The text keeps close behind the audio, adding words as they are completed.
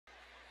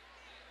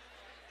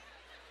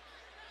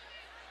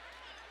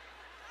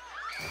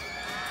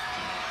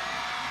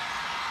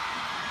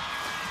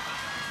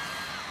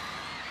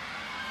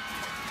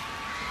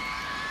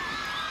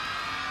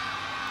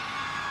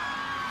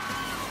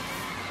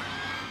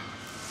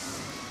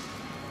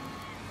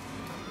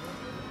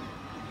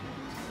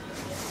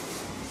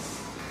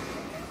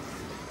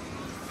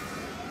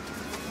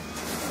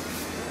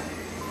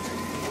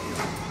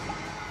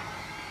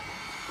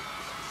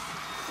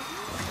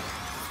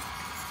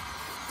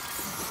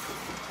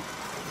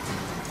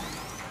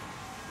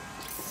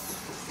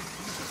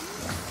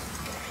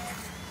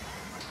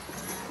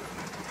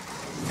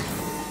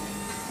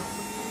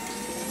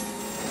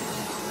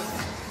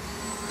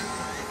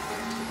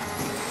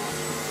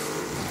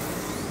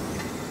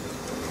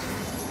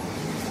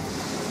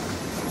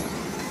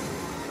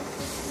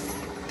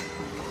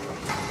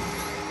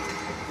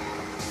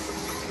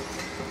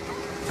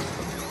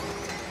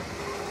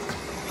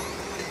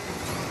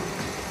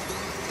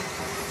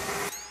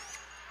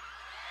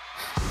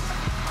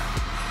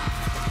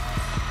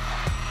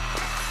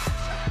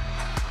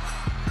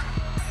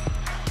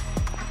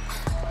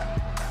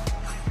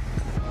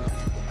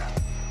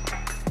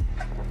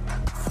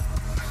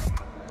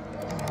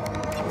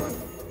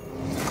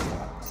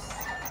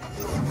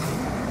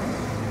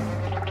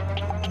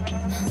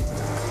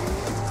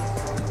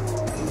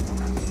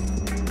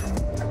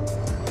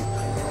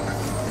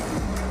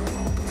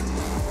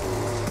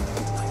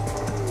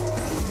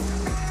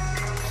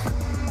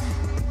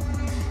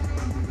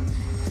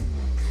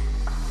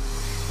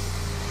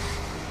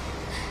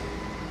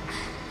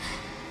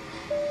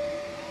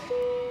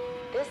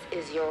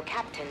your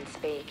captain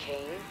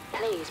speaking.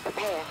 Please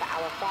prepare for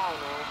our final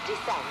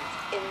descent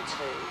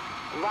into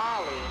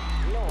Raleigh,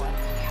 North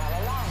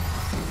Carolina.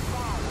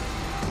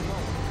 Raleigh,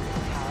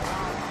 North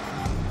Carolina.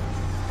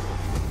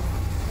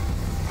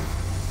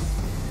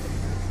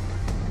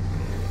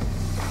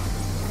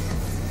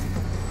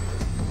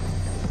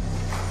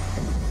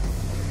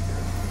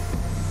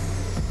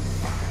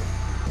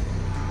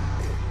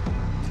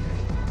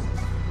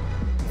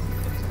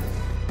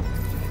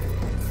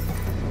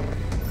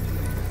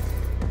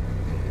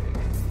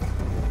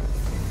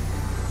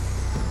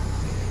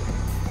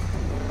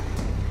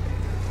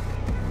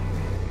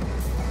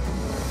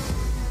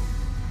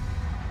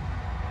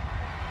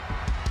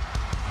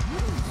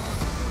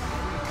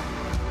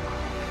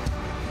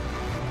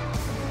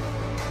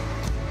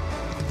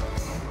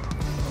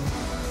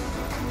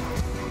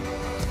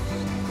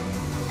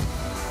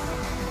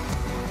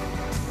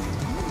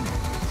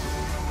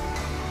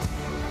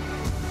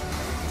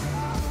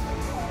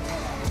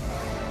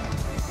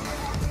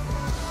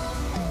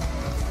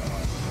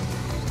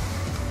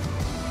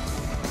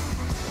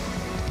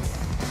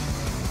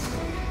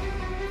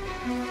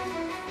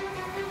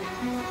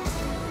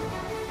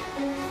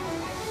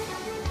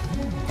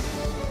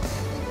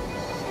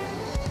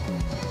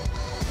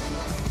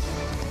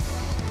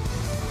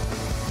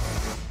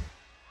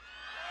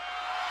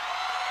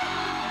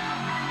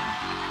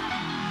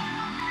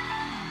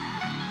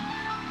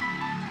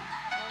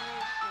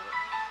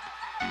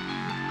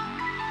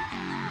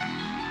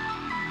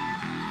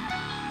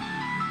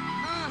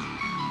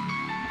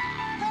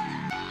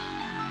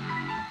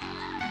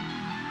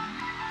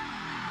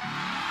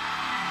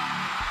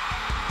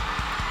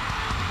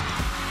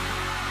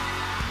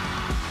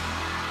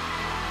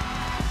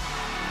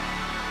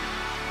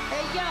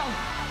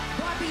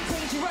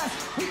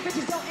 We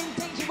bitches don't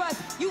endanger us.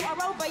 You are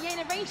over, you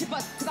ain't a range of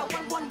us. Cause I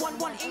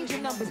 1111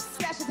 angel numbers.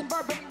 Slashes and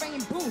Burberry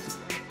rain boots.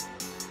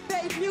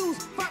 Fake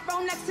news, front row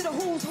next to the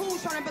who's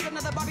trying to build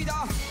another Barbie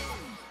doll.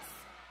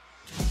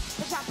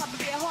 But y'all probably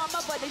be a whole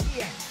mother of the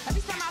year.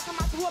 Every time I come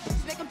out to war,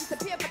 bitches make them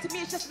disappear. But to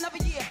me, it's just another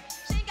year.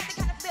 She ain't got the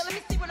kind of feel. Let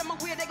me see what I'ma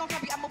wear. They gon'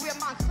 copy, I'ma wear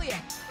mine clear.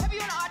 Heavy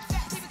on the arch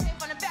back, people say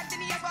from the back,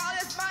 then he asked for all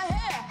this my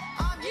hair.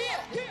 I'm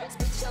here.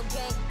 Spit your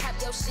game, pop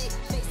your shit,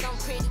 face on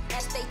pretty,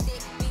 ass stay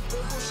thick. Beat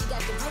with who she got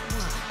the right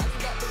one.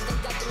 That bitch, they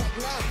got the like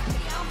none.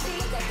 Hey, I don't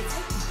think they got the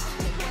tape.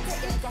 Pick one,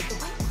 take it, they got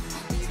the white.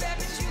 These bad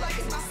bitches, you like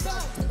it's my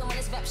son. Nigga on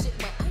this rap shit,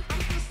 but I'm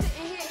still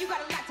sitting here, you got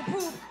a lot to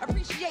prove.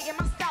 Appreciating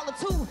my style of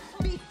too.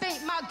 Be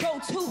faint, my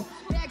go-to.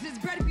 Bags is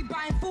bread, we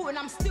buying food,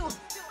 and I'm still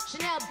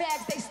Chanel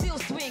bags, they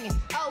still swinging.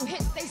 Oh,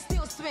 hits, they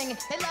still swinging.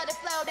 They love the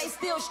flow, they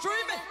still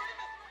streaming.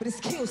 But it's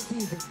kill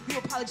season. You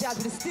apologize,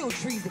 but it's still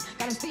treason.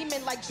 Got them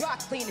steaming like dry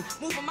cleaning.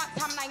 Moving my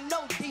time like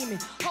no demon.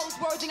 Hoes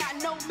words ain't got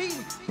no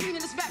meaning. Being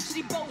in this rap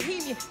shitty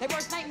bohemian. They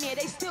worst nightmare,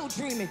 they still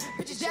dreaming.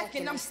 Bitches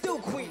jacking, I'm still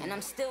queen. And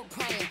I'm still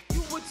praying.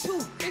 You would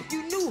too, if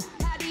you knew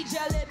how these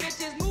jelly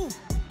bitches move.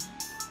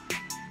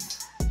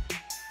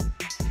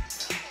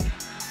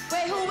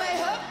 Wait, who, wait,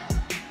 huh?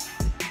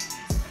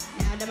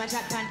 Now that my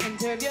chat pan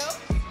interview.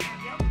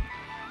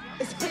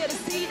 It's clear to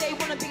see they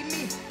wanna be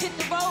me. Hit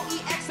the road,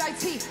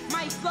 EXIT.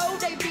 My flow,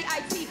 they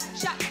BIT.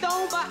 Shot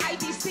thrown by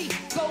IDC.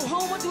 Go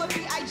home or do a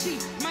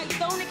BIG. My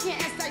throne, they can't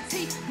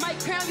SIT. My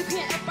crown, you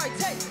can't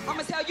FIT.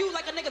 I'ma tell you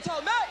like a nigga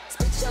told me.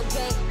 Spit your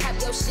game, pop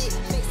your shit.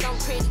 Face on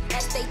pretty,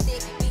 ass stay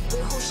thick. Beat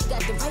with who she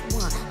got the right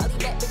one. All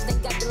these bad bitches, they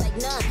got the like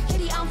none.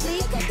 Kitty on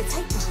fleek, they got the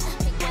tape one.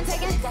 Pick one,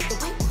 take it, they got the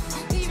white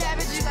one. These bad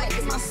bitches like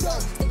it's my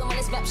son. Nigga on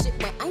this rap shit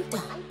when I'm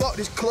done. Fuck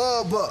this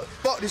club up.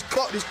 Fuck this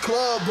club up. Fuck this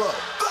club up.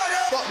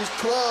 Fuck this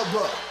club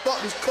up.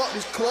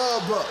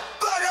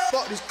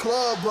 Fuck this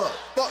club up.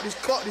 Fuck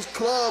this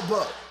club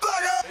up.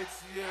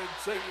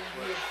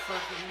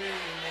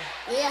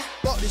 Yeah.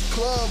 Fuck this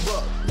club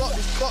up. Fuck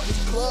this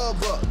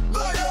club up.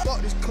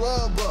 Fuck this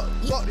club up.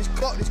 Fuck this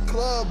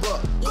club up.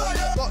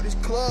 Fuck this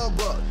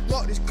club up.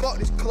 Fuck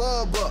this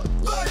club up.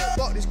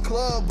 Fuck this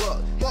club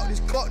up. Fuck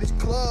this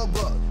club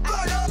up.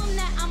 I tell them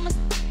that I'm a.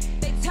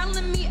 They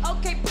telling me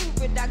okay,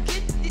 prove it. I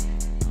get it.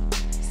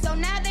 So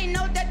now they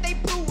know that they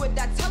prove it.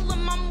 I tell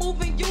them I'm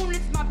moving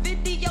units. My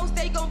videos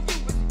they gon'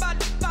 view it.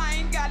 Spotify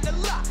ain't got a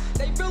lot.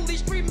 They really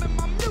streaming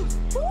my music.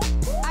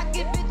 I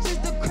give bitches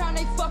the crown.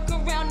 They fuck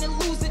around and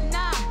lose it.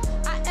 Nah,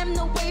 I am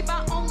the wave.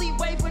 I only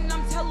wave when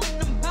I'm telling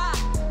them bye.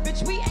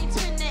 Bitch, we ain't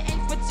twinning,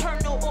 ain't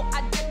fraternal or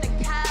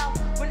identical.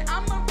 When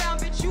I'm around,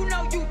 bitch, you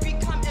know you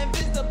become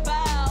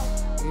invisible.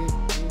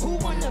 Who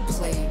wanna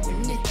play with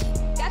Nicki?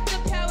 Got the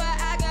power.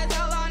 I got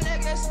all our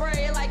niggas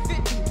spray like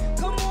 50.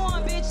 Come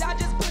on, bitch. I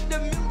just put the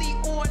milli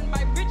on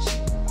my Richie.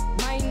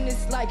 Mine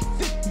is like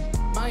 50.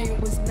 Mine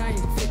was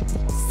 950.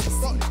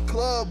 Fuck this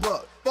club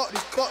up. Fuck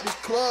this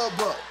club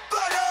up.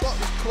 Fuck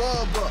this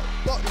club up.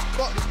 Fuck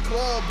this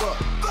club up.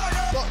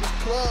 Fuck this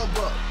club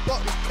up.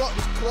 Fuck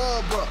this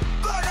club up.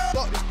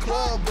 Fuck this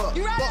club up.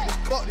 You ready?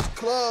 Fuck this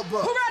club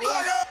up. Who ready?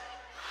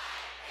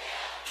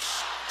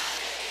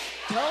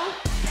 Don't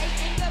say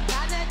think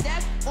about the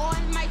death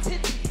on my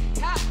titty.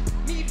 Cop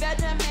me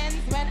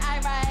vitamins when I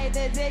ride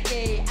the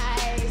dicky.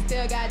 I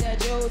still got the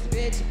juice,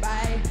 bitch.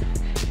 Bye.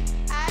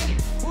 I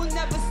will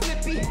never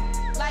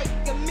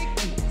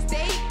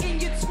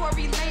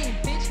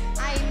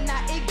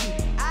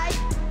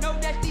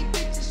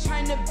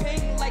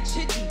bang like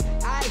Chitty.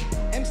 I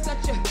am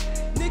such a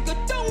nigga,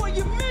 don't want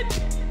you mid.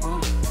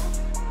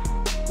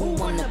 Who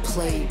wanna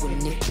play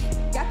with Nicki?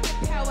 Got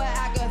the power,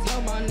 I got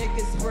tell my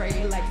niggas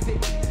spray like 50.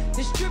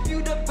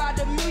 Distributed about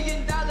 $1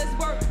 million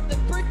worth of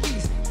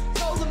brickies.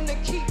 Told him to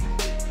keep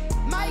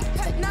my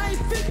cut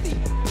 950.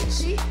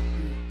 She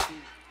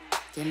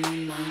give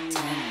me my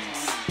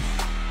tens.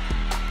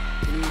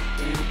 Give me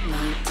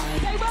my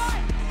tens. say what?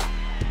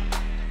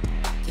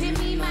 Give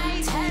me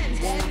my tens,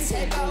 then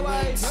take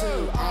away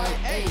 2.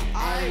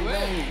 I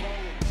win.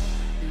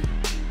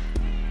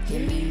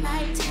 Give me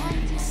my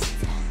tens.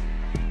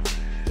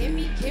 Give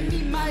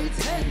me my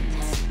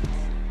tens.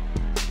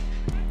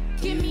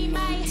 Give me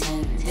my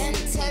tens, then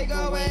take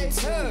away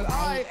 2.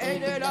 I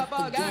ate it up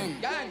again.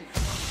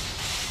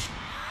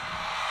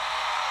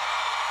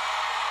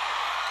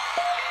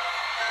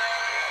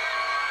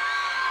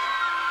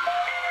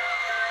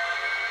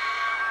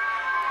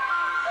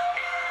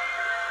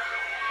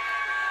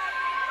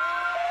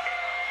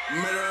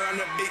 Murder on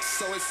the beat,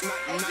 so it's not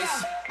Hey, nice.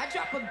 yo, I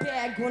drop a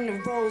bag on the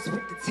roads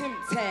with the Tim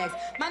tags.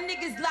 My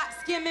niggas lock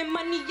skimming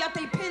money out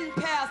they pen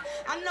pals.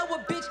 I know a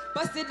bitch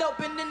busted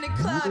open in the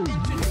club,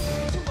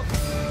 introduced to a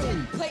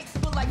 10 plates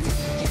full like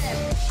 10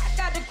 cash. I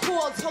got a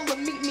call, told her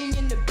meet me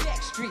in the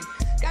back street.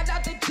 Got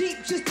out the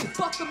Jeep just to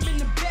fuck him in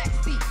the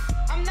backseat.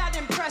 I'm not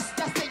impressed,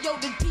 I say yo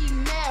the D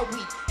mad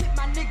weak. Hit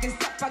my niggas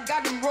up, I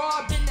got him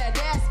robbed in that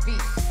ass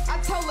beat. I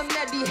told him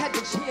that he had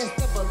the chance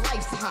of a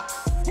lifetime.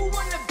 Who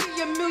wanna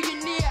be a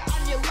millionaire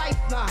on your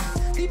lifeline?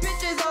 These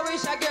bitches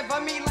always try get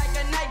for me like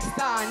a night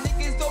sign.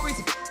 Niggas always,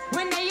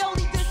 when they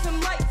only did some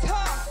light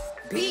talk.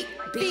 Beat,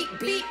 beat,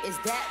 beat, is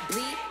that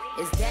bleep?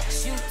 Is that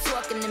you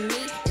talking to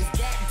me? Is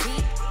that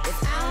deep?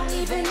 If I don't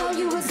even know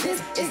you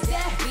exist, is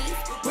that beat?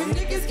 When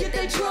niggas get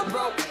their jaw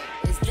broke,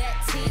 is that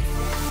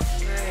teeth?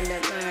 murder,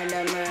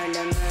 murder,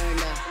 murder,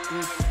 murder.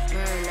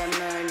 Murder,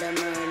 murder,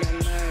 murder,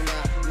 murder.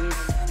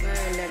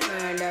 Murder,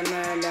 murder,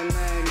 murder,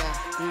 murder.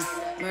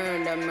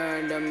 Murder,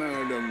 murder,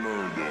 murder,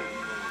 murder.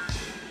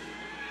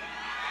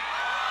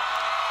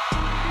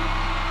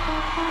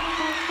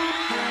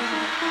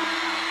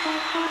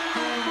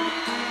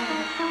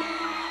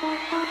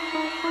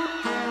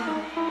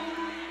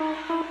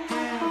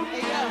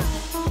 Hey yo,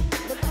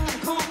 look like I'm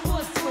going for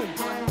a swim.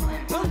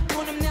 Dunk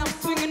on him now, I'm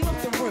swinging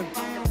off the rim.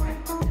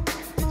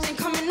 Bitch ain't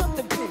coming off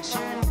the bench,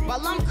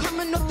 while I'm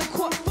coming off the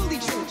court fully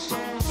drenched.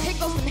 Here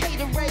goes some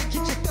haterade, get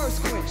your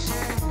thirst quenched.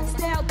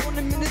 Style on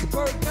him in this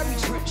Burberry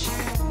trench.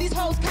 These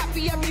hoes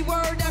copy every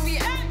word, every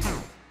act.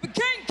 But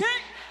gang.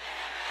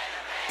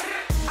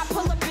 I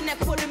pull up in that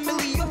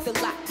 $250,000 off the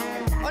lot.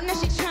 Oh, now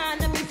she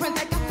tryna be friends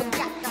like I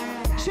forgot.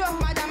 Show off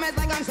my diamonds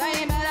like I'm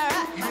saying better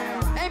rock.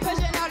 Ain't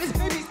pushing out these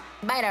babies.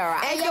 Better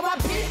rock. Hey yo, I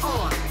been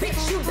on,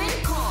 bitch you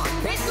been con.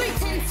 Bitch 3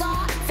 tints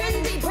on,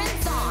 Fendi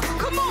prints on.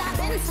 Come on. I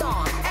been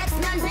storm,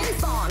 X-Men been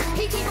storm.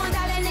 He keep on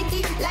dialing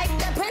Nicki like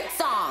the Prince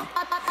song.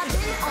 I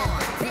been on,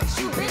 bitch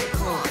you been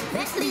con.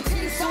 Bentley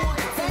tints on,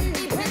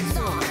 Fendi prints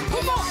on.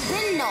 Hey yo, I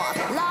been off,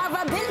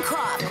 Laura been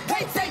crossed.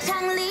 Great say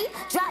Chang Lee,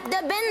 drop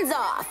the bins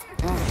off.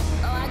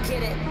 Oh, I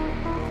get it.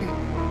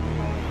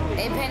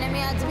 They painted me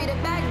out to be the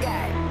bad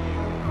guy.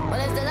 Well,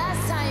 it's the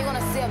last time you're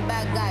gonna see a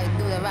bad guy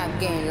do the rap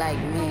game like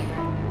me.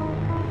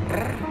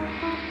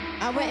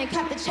 I went and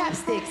cut the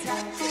chopsticks.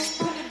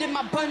 Put it in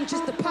my bun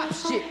just to pop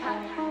shit.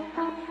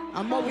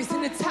 I'm always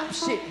in the top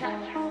shit.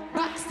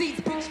 Box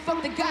seats, bitch,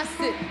 fuck the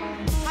gossip.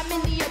 How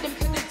many of them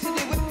could've did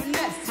it with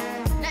finesse?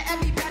 Now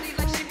everybody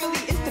like she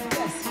really is the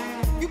best.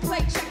 You play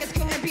checkers,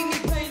 couldn't beat me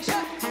playing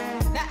chess.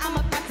 Now I'm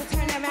about to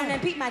turn around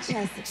and beat my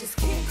chest. Just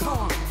King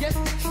Kong, Yes,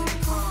 King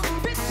Kong,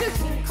 bitches.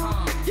 King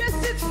Kong. Yes,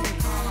 it's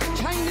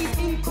Chinese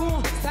ink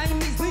on,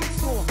 Siamese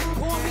links on.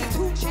 Call me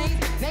 2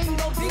 Chainz, name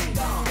go ding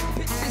dong.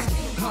 Bitches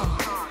King Kong.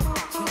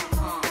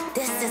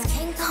 This is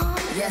King Kong?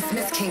 Yes,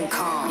 Miss King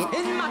Kong.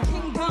 In my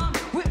kingdom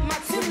with my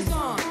Timbs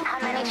on. How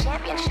many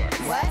championships?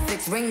 What?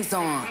 6 rings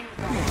on.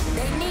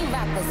 They need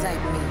rappers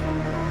like me.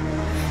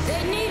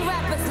 They need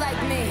rappers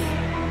like me.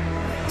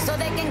 So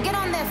they can get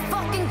on their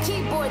fucking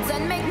keyboards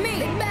and make me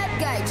the bad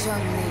guy,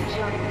 Chung-Li.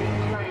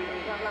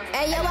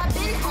 Hey yo, I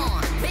been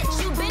on.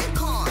 Bitch, you been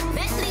con.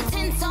 Bentley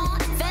tints on.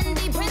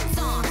 Fendi prints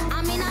on.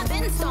 I mean, I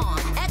been storm.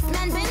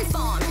 X-Men been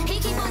formed. He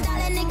keep on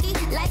dialing Nicki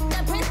like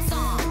the Prince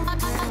song. I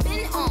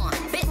been on.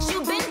 Bitch,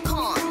 you been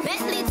con.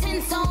 Bentley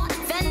tints on.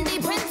 Fendi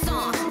prints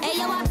on. Hey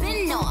yo, I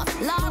been off.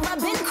 Laura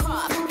been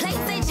crossed. Play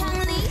say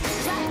Chang-Li.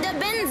 Drop the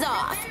bins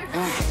off.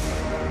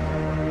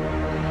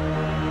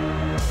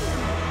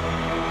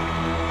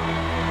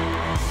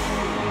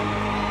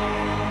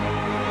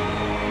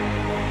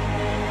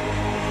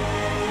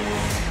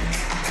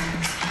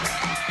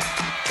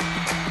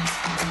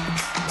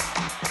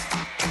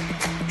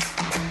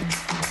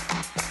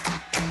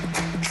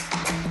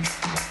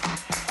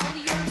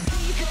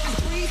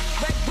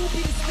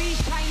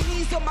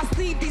 On my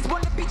sleeve, these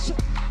wanna be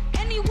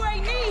anyway,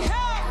 need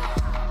help.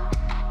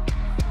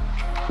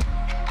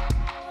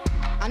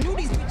 I knew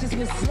these bitches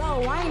was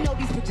slow, I ain't know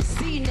these bitches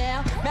see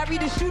now.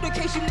 Married a shooter,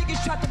 case you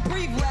niggas tried to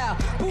breathe loud.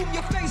 Boom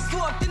your face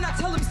off, then I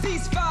tell them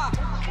ceasefire.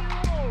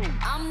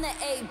 I'm the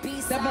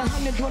A-B side.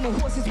 700 on the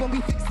horses when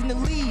we fixin' to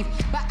leave.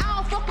 But I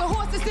don't fuck with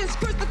horses since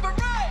Christopher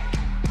Ray.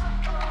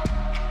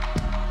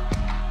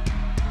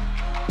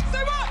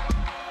 Say what?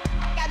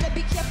 Gotta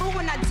be careful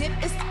when I dip.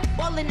 It's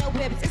all in the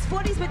whips. It's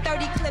 40s with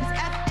 30 clips.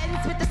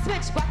 FNs with the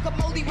switch.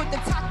 Guacamole with the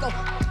taco.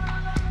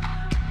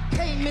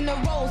 Came in the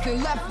rolls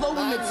and left low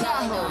in the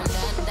Tahoe.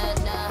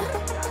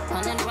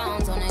 100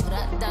 rounds on it,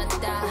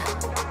 da-da-da.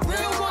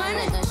 Real one.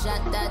 Nigga,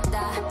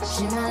 shot-da-da.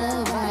 She my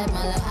little vibe,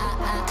 my little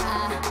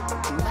ah-ah-ah.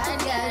 Bad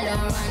girl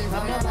don't run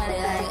from nobody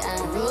like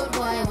rude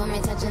boy want me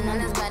touching on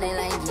his body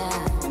like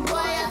Boy,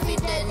 I feel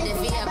dead if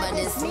he ever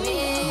diss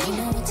me. You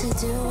know what to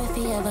do if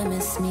he ever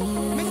miss me.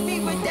 Miss me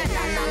with that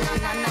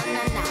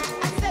na-na-na-na-na-na-na.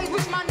 I say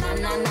with my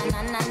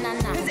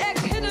na-na-na-na-na-na-na. His ex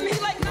hit him, he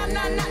like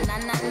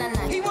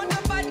na-na-na-na-na-na. He want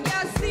the body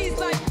y'all sees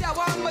like that,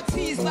 why I'ma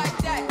tease like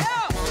that?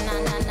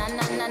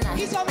 Na-na-na-na-na-na-na.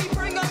 He told me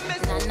bring a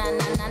miss.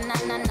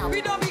 Na-na-na-na-na-na-na.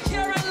 We don't be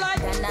caring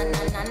like that.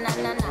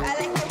 Na-na-na-na-na-na-na. I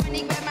like it when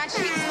he grab my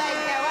cheeks like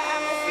that, why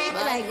I'ma speak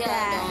like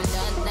that?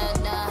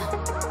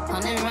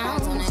 100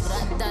 rounds on it,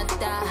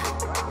 da-da-da.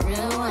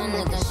 Real one,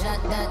 nigga,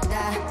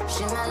 shot-da-da.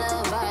 She my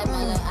little vibe,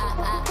 my little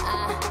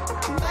ah-ah-ah.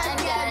 Bad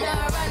girl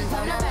don't run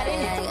from nobody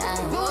like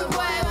Good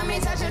boy want me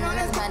touching on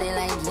his body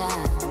like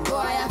Boy,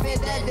 I feel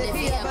dead if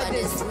he ever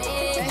diss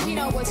me. And he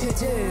know what to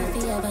do if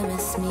he ever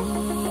miss me.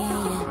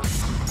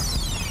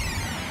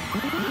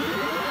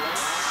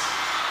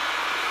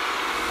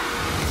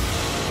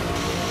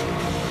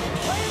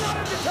 Are you not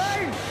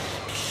entertained?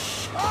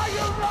 Are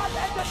you not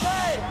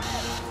entertained?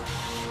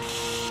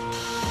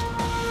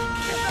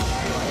 Is that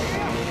why you're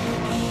here?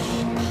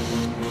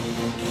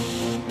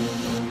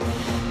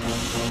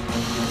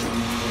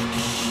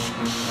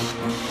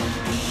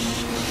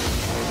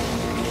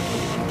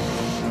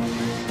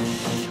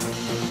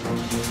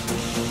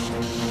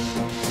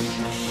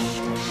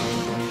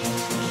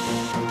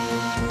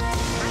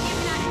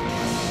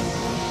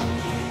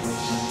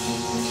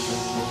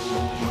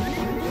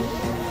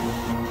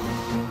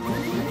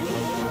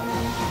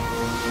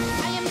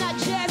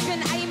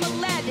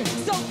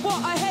 So far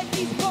ahead,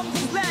 these bums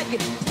is lagging.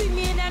 See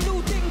me in that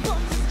new thing,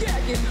 bums is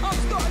gagging. I'm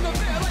starting to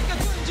feel like a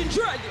dungeon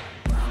dragon.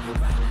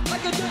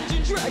 Like a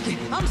dungeon dragon.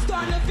 I'm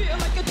starting to feel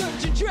like a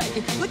dungeon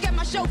dragon. Look at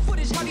my show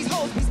footage, how these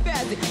hoes be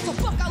spazzing. So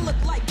fuck I look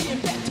like getting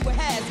back to a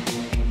has.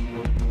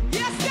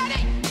 Yes,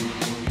 steady!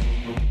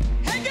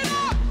 Hang it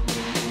up!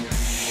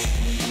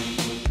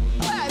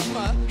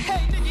 Plasma.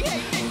 Hey, nigga,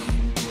 hey,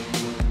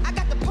 nigga. I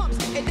got the pumps,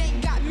 it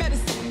ain't got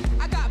medicine.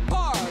 I got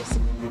bars.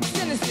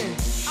 Citizen.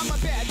 I'm a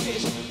bad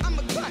bitch. I'm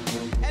a cunt.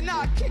 And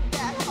I'll kick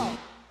that hoe.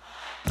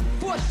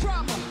 Force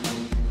trauma.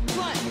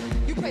 Blunt.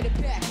 You pay the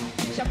back.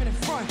 Bitch, I'm in the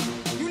front.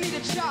 You need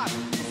a job.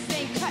 This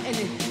ain't cutting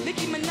it.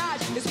 Nicki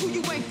Minaj is who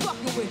you ain't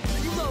fucking with.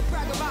 You little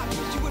brag about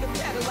bitch, you with a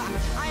padlock.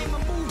 I am a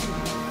movie.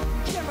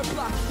 Camera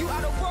block. You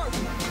out of work.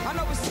 I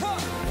know it's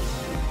tough.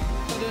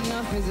 But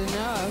enough is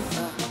enough.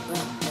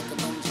 Like a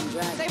dungeon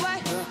dragon. Say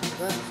what?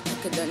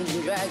 Like a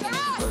dungeon dragon.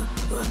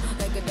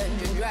 Like a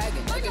dungeon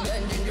dragon. Like a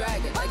dungeon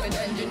dragon. Like a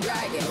dungeon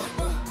dragon.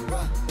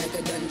 Like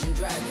a dungeon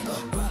dragon.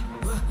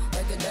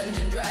 Like a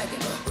dungeon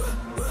dragon.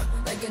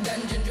 Like a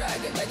dungeon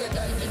dragon. Like a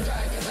dungeon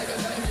dragon. Like a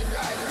dungeon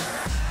dragon.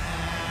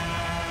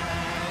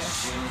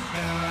 She's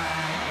been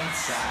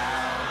lights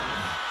out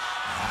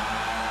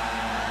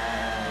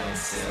high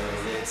till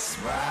it's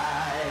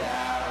right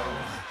out.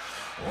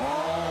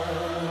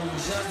 Oh,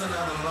 just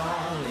another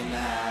lonely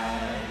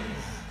night.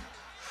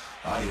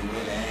 Are you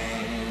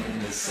willing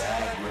to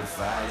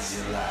sacrifice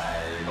your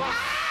life?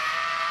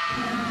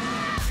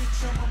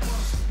 Bitch, I'm a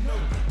monster, no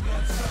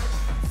guts up.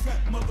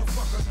 Fat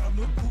motherfucker, now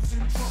look who's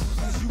in trouble.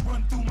 As you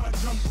run through my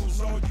jungles,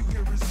 all you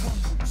hear is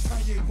rumble.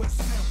 Kanye West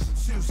sample,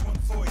 here's one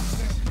for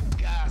example.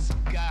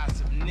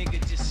 Gossip, nigga,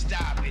 just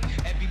stop it.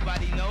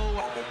 Everybody know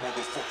I'm a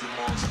motherfucking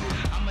monster.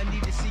 I'ma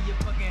need to see your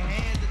fucking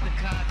hands at the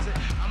concert.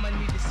 I'ma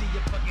need to see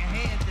your fucking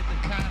hands at the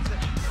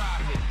concert.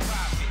 Profit,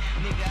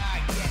 nigga,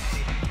 I get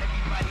it.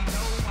 Everybody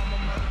know I'm a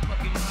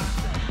motherfucking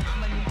monster.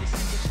 I'ma need to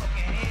see your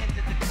fucking hands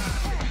at the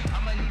concert.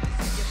 I'ma need to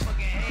see your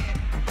fucking hands.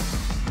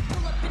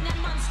 Pull up in that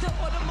monster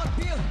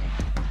automobile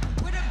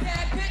with a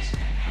bad bitch.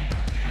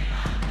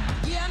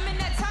 Yeah, I'm in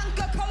that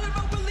Tonka, color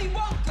of Willy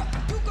Wonka.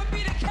 You could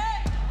be the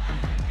cat.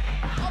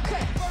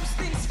 Okay, first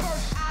things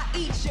first, I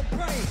eat your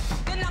brain.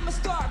 Then I'ma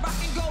start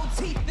rocking gold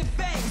teeth and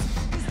fangs.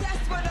 Cause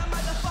that's what a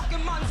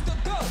motherfucking monster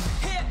do.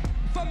 Here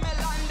from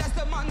Milan, that's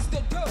the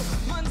monster do.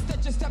 Monster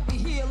just up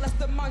here, that's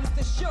the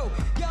monster show.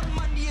 Young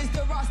Money is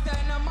the roster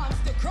and a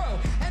monster crow.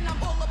 And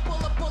I'm all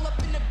up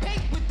in the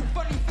paint with the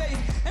funny face.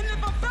 And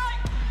if I'm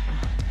fake,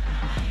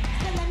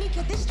 So let me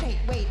get this straight.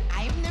 Wait,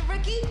 I'm the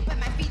rookie, but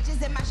my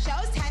features in my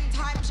shows 10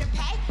 times your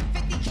pay.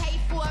 50K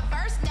for a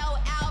verse, no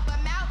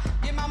album out.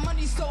 yeah, my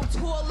money's so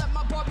tall that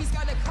my Barbies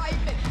gotta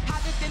climb it.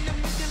 Hotter than the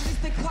Middle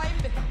East, the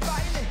climate.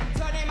 Violent,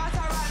 turning my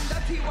Tyrant,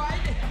 dirty,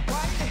 wind it.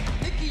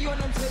 Nicki on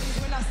them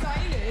titties when I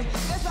sign it.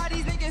 That's why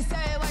these niggas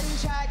say one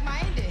track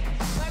minded.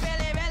 But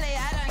really,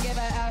 I don't give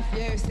a F,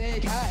 you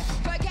sick, hey.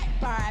 Forget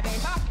Barbie,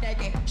 fuck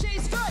Nicki.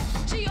 She's fake.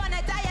 She on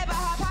a diet, but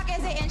her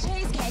pockets eating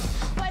cheesecake.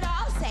 But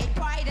I'll say,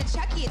 pride to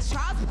Chucky, it's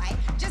child's play.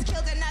 Just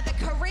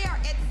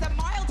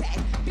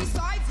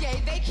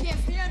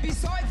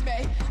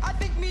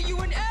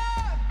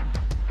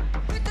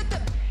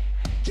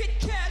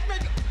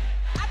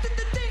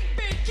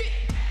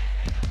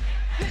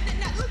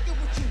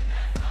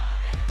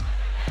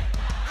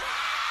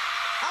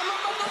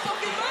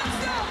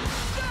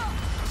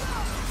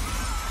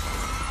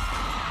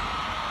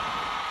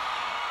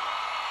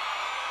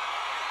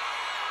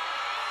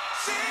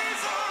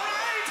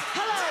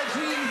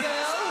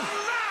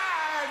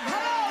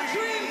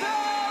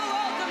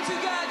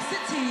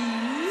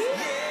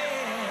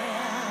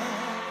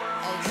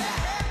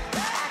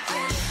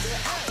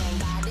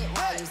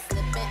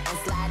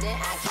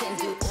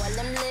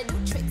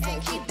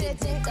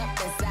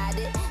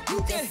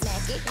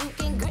You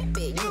can grip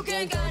it, you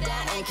can go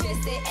down and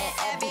kiss it. And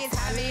every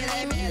time he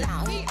leave me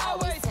alone, he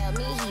always tell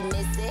me he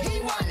miss it. He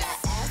wanna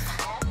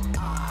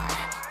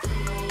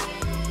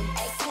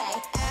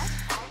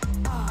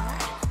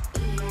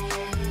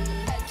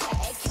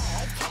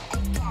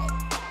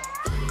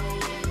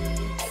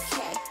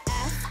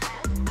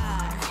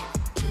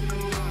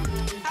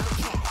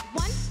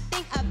One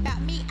thing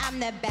about me, I'm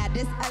the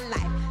baddest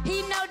alive.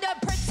 He know the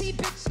pretty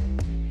bitch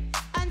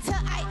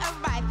until I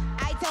arrive.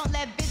 I don't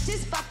let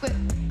bitches fuck with.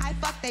 I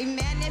fuck they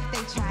man if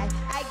they try.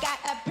 I got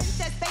a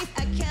princess face,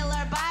 a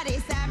killer body,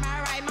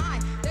 samurai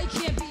mind. They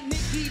can't beat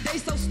Nicki, they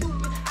so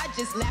stupid. I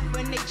just laugh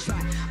when they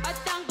try. A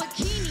thong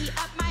bikini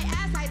up my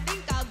ass, I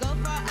think I'll go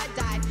for a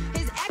dive.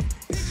 His ex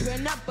bitch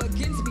went up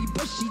against me,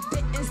 but she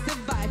didn't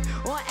survive.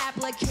 On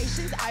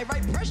applications, I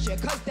write pressure,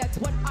 cause that's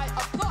what I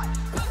apply.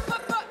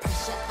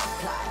 pressure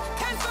apply.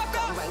 Can't fuck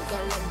up.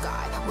 Regular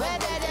guy,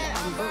 weather than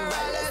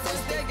umbrellas, so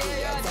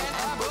stickier than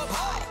apple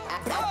pie.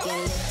 I can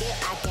lick it,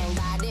 I can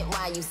ride it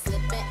while you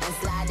slipping and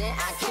sliding.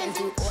 I can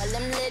do all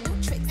them little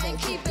tricks and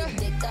keep the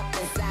dick up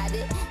inside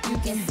it. You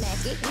can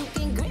smack it, you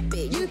can grip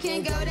it, you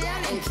can go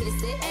down and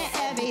kiss it. And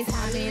every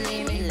time he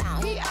leave me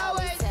alone, he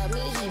always tell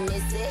me he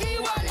miss it. He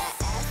wanna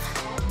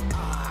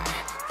F-R-E.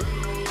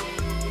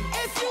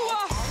 If you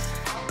are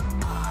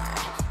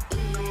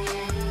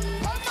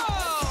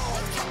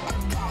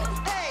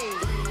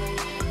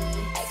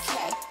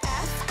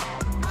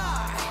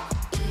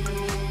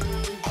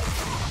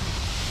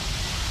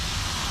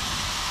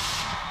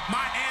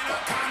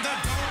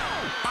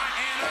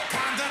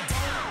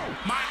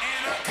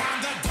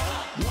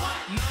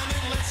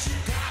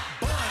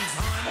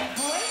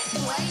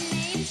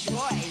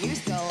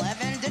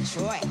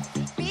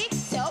big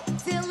dope,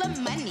 deal of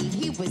money,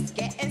 he was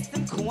getting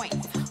some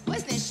coins.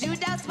 Was in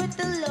shootouts with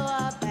the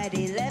law, but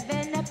he live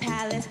in a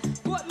palace.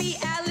 Brought me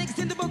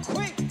Alexander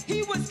McQueen,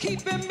 he was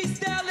keeping me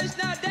stylish.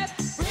 Now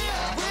that's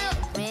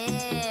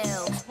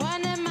real.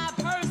 One in my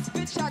purse,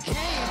 bitch, I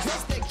came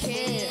just to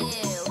kill.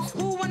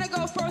 Who wanna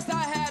go first?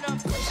 I had him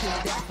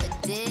pushing that the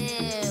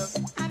deal.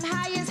 I'm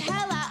high as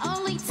hell, I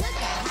only took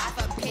a half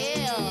a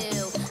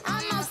pill.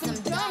 I'm on some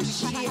dumb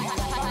shit.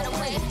 By the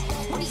way,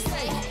 what do you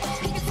say?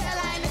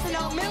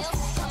 Milk.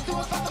 Come through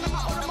and fuck him and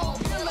pop with a more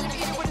pill. Let me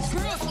get it with his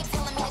grill. He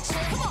telling me to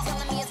chill. He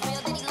telling me it's real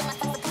that he love my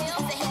type of pill.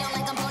 Said he don't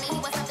like I'm bony, he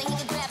wants something he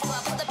can grab. So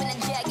I pulled up in a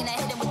jag and I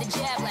hit him with the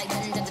jab like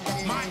dun dun dun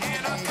dun. My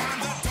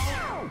anaconda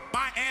don't,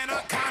 my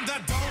anaconda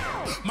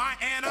don't, my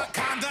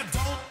anaconda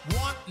don't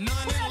want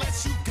none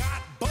unless you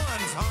got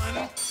buns,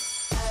 hun.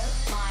 Oh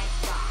my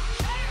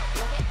gosh,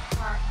 look at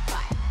her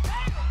butt.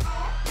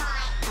 Oh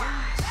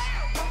my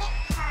gosh, look at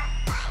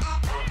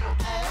her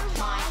butt. Oh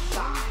my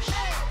gosh,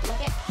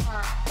 look at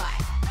her butt.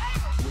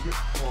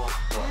 Look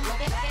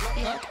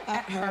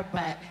at her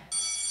butt.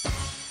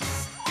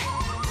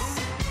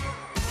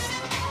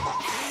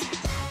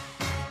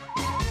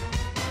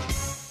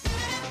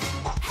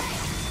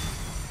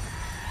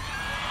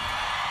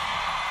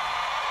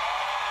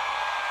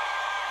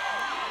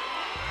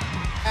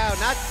 Oh,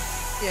 not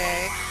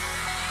yay.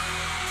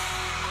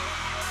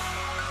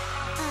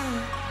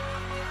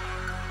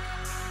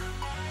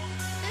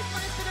 This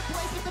one is for the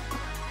boys with the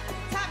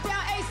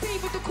top-down AC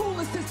with the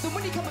cooler system.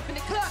 When he come up in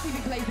the club, he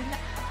be blazing up.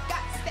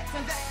 Got steps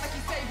and acts like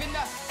he's saving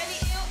up. And he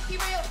ill, he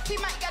real, he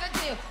might got a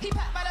deal. He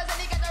pop bottles and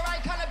he got the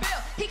right kind of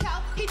bill. He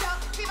cold, he don't,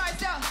 he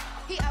myself.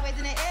 He always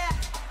in the air.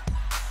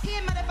 He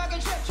a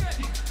motherfucking trip.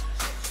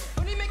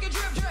 When he make a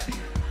drip.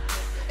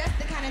 That's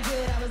the kind of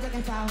dude I was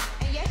looking for.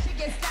 And yes, you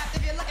get stopped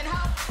if you're looking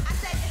home. I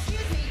said,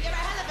 excuse me, you're a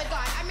hell of a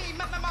guy. I mean,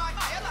 my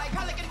you're like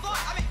Pelican Boy.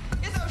 I mean,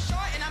 you're so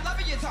short and I'm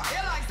loving your talk.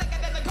 You're like sicker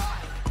than the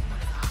God.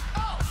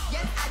 Oh,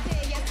 yes I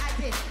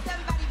did.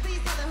 Somebody please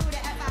tell her who the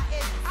F I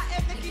is. I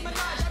am Nicki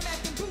Minaj, I'm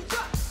asking coops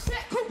up.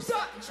 Set coops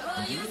up.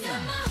 Oh, you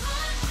got my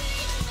heart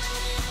beating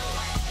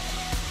away.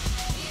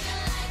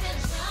 Feeling like a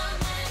drum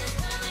that is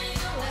coming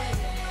your way.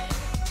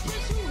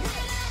 Yes, you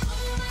hit.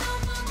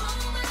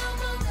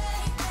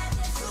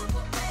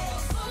 Super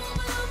bass.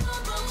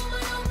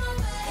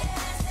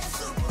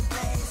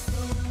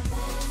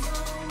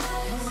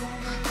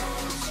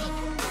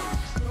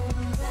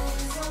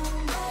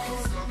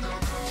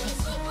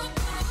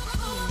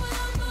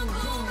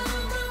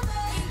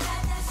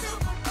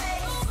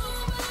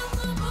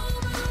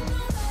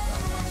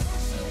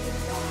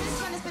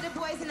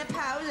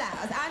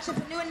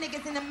 Entrepreneur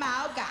niggas in the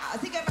mall guys.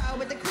 He can roll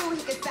with the crew,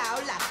 he can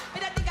sound loud. And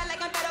I think I like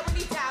him better when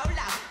he sound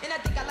loud. And I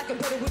think I like him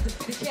better with the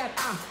fitted cap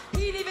on.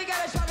 He ain't even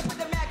gotta try to put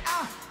the Mac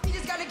on. He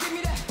just gotta give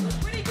me that.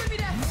 When he give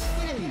me that,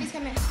 when the pennies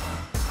come in.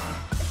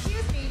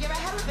 Excuse me, you're a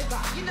hell of a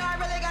guy. You know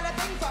I really got a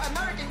thing for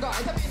American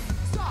guys. I mean,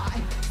 sky,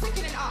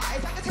 sickening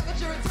eyes. I can tell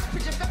that you're a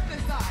temperature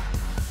feminine side.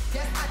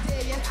 Yes, I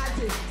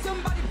did.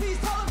 Somebody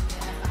please tell him.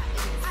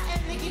 I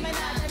am Nicki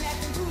Minaj, I'm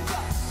acting coops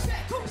up.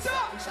 Set coops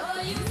up. Oh,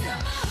 you got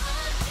my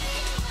heart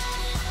beating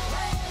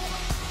away.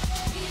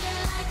 Feeling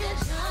like a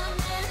drum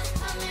and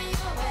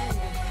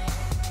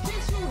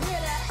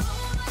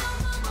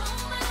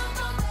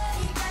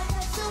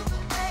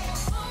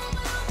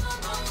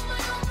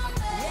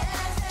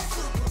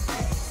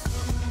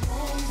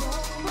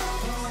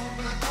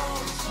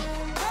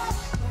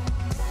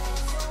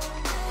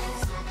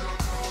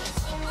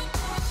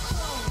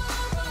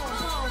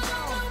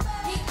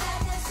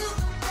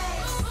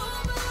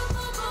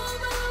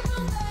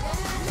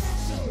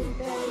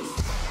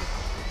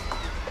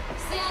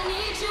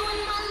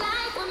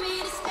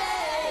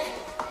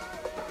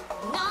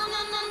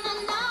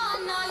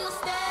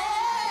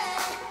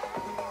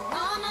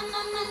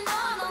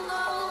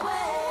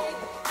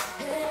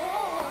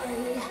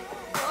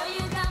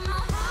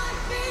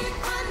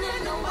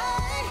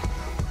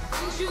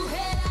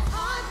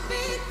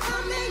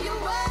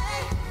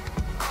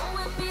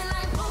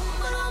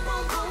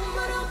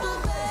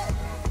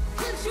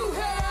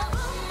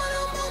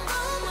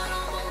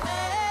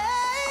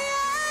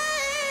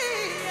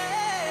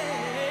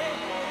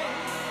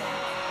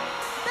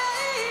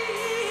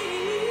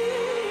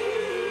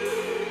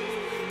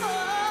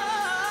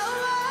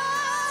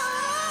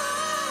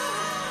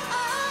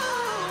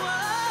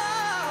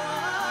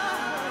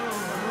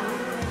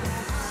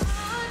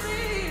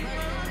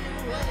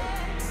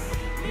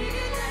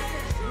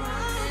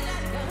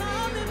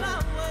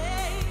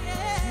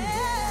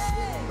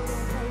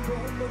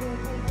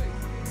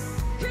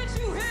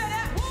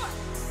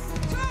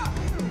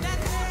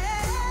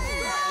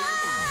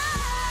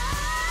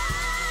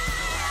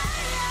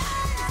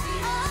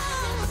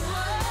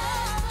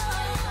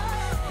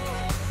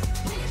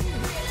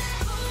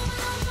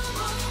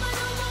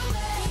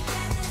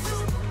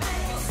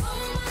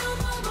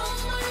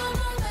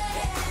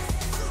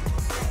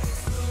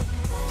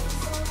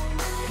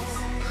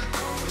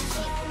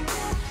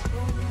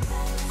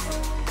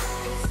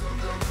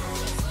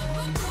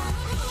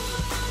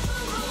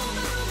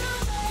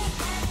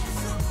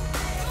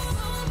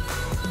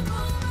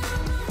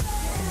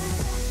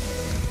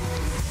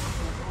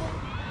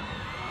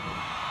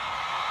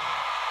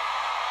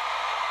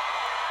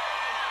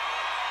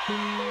I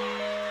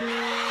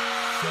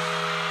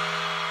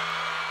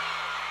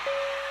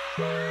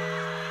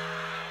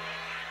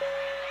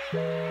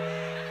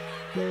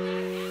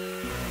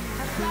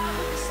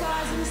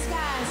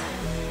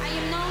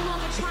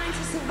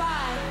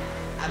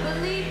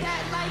believe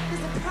that life is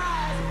a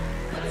prize,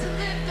 but to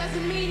live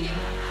doesn't mean you.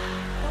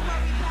 Don't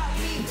worry about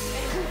me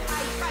and who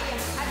I fire.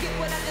 I get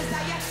what I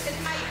desire, it's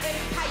my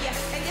empire.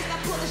 And yes, I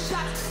pull the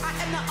shots, I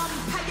am the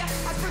umpire.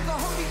 I sprinkle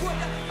holy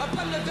water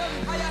upon the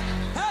vampire.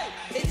 Hey,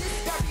 in this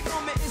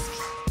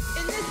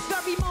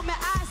very moment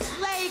I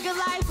slay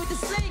Goliath with the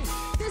sling.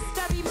 This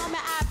very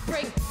moment I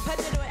bring her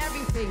little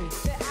everything.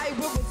 That I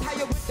will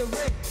retire with the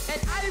ring,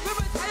 and I will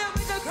retire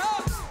with the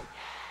cross.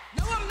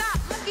 No, I'm not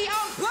lucky,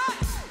 I'm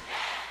blind.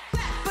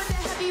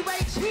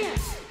 Heavyweight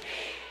champ,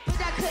 but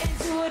I couldn't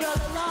do it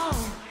all alone.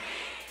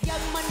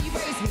 Young money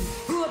raised me,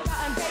 grew up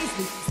out in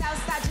Paisley,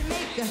 Southside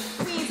Jamaica,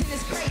 Queens, and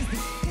it's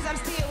crazy. Cause I'm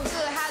still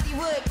hood,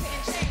 Hollywood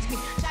couldn't change me.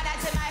 Shout out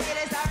to my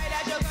haters, sorry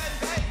that you couldn't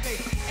face me.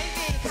 Ain't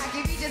being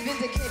cocky, we just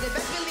vindicated.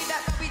 Best believe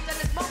that when we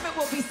done this moment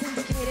will be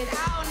syndicated.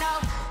 I don't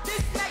know,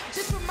 this night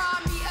just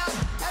remind me of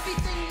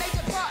everything they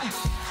depart.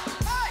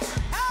 Hey,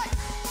 hey,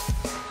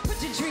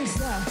 put your drinks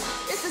up.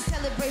 It's a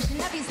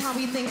celebration every time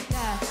we link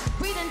up.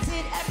 We done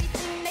did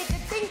everything they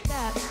could think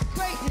that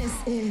greatness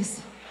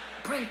is.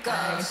 Brink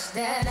I wish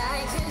that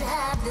I could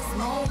have this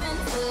moment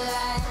for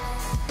life.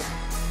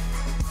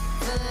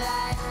 For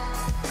life.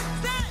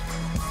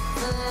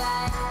 For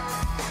life.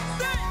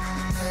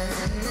 Cause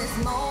in this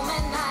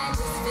moment I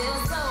just feel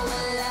so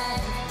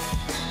alive.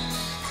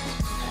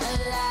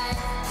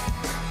 Alive.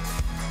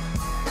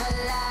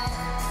 Alive.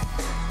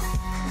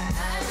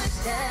 I wish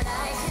that I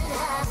could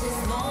have this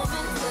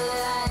moment for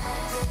life.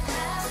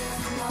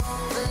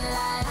 For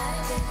life.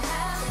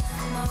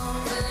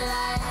 For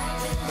life.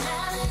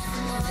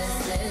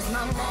 This is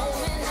my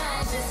moment,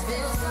 I just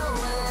feel so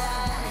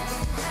alive.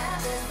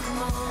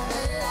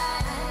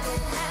 Alive.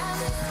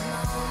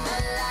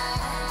 Alive.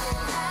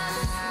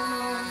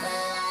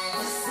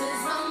 This is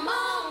my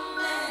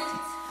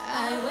moment.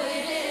 I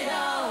waited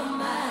all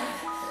my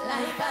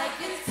life. I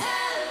can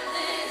tell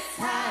this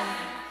time.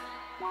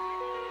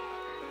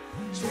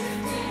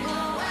 Drifting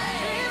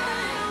away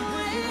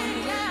with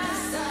the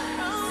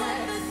sunset.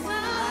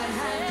 I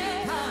have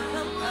become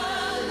alive.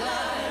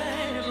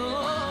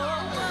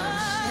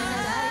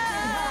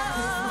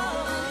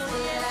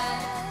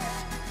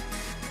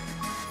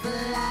 For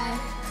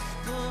life.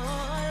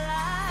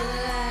 For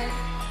life.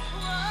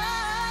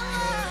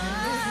 In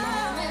this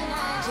moment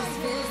I just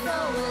feel so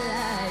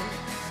alive.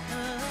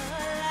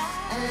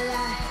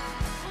 Alive.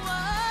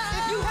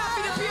 If you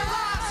happy to be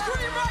alive,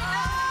 scream right now.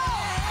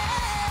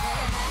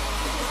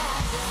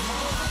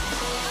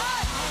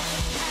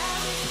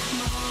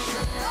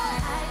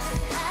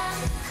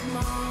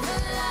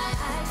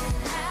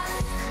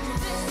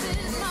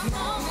 This is my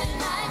moment,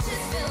 I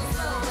just feel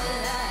so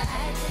alive.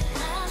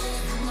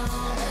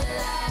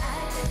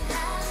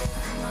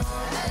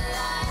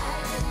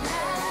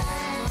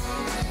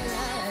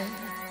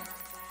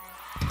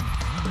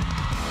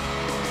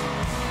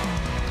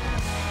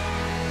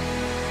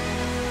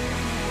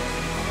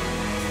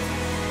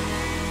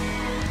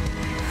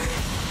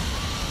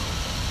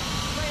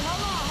 Wait,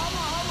 hold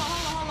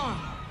on.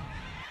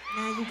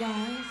 Now you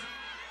guys,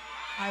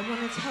 I want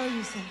to tell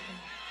you something.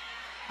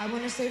 I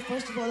want to say,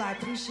 first of all, I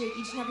appreciate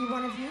each and every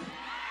one of you.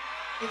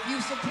 If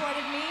you've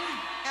supported me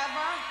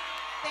ever,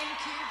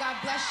 thank you, God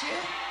bless you.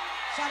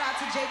 Shout out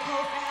to J.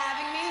 Cole for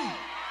having me.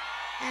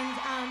 And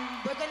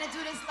we're gonna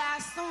do this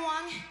last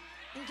song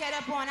and get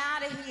up on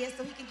out of here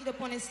so he can get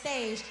up on his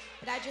stage.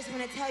 But I just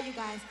want to tell you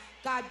guys,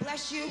 God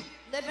bless you,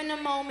 live in the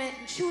moment,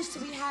 and choose to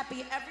be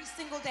happy every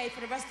single day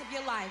for the rest of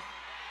your life.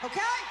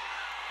 Okay?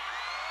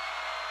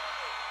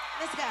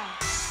 Let's go.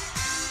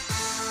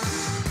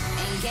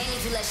 Ain't game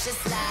if you let shit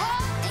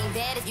slide. Ain't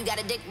bad if you got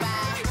a dick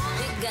ride.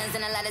 Big guns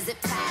and a lot of zip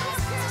ties.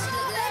 She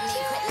look like me,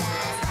 quit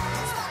lies.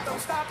 Don't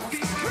stop the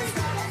beat,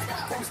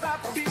 won't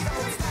stop the beat,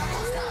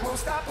 won't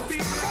stop the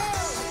beat.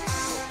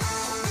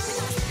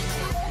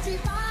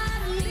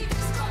 Everybody,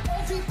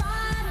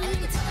 everybody, and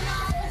nigga telling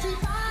all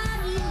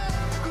everybody,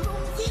 I'm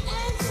on the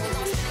edge.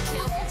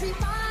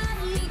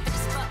 Everybody,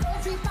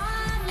 everybody,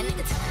 and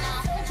nigga telling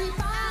all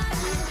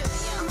everybody,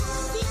 I'm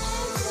on the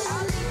edge.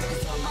 I'll leave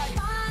it on my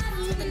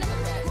body, with another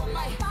bag on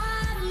my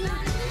body,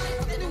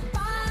 with a new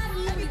body,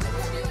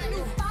 everybody with a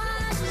new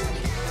body.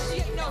 She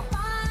ain't no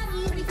body,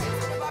 pretty face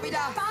with a Bobby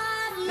doll.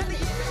 Another year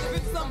to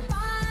bring some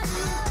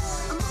body.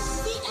 I'm on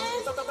the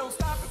edge. Don't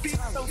stop the beat,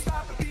 don't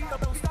stop the beat,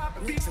 don't stop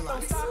the beat,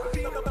 don't stop the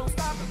beat, don't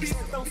stop the beat,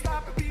 don't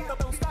stop the beat,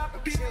 don't stop the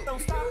beat,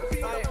 don't stop the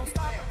beat, don't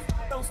stop,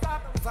 don't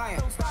stop, don't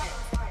stop, don't stop,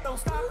 don't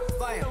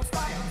stop,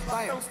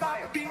 don't stop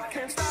the beat,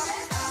 can't stop,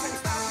 can't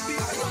stop the beat.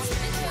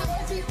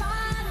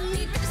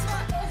 Everybody,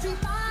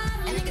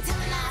 everybody, and nigga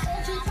telling all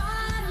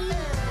everybody,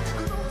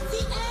 I'm on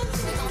the edge.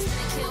 We gon' spin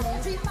and kill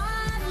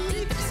everybody,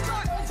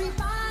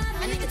 everybody,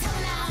 and nigga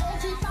telling all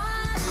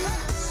everybody,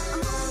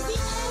 I'm on the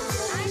edge.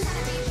 I ain't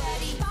tryna be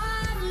petty.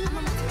 I'm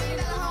a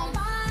multi-million-dollar home. I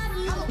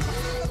will put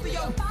it over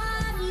your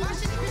body. Why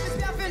should he be this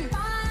stuffing?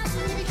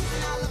 He be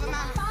kissing all over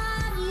my body.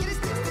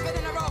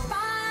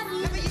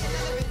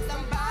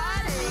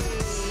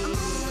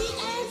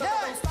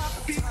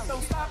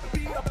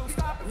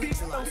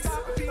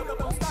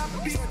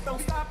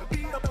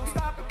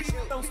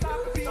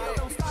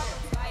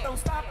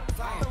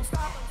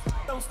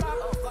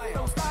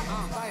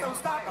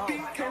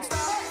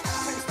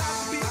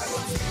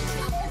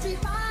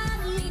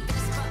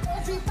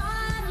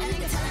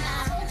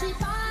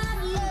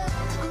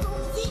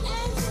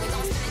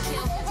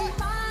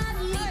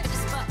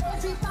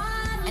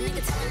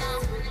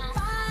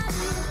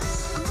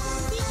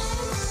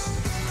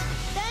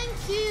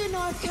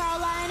 North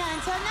Carolina.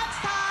 Until next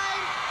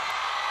time.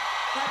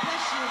 God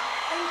bless you.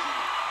 Thank you.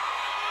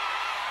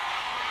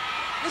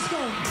 Let's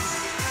go.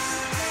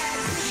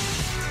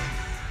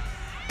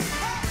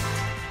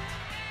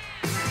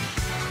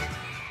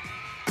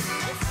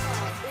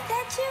 Is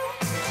that you?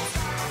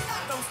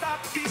 Don't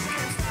stop the beat,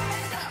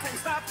 can't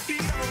stop the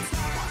beat,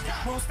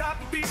 won't stop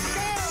the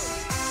beat.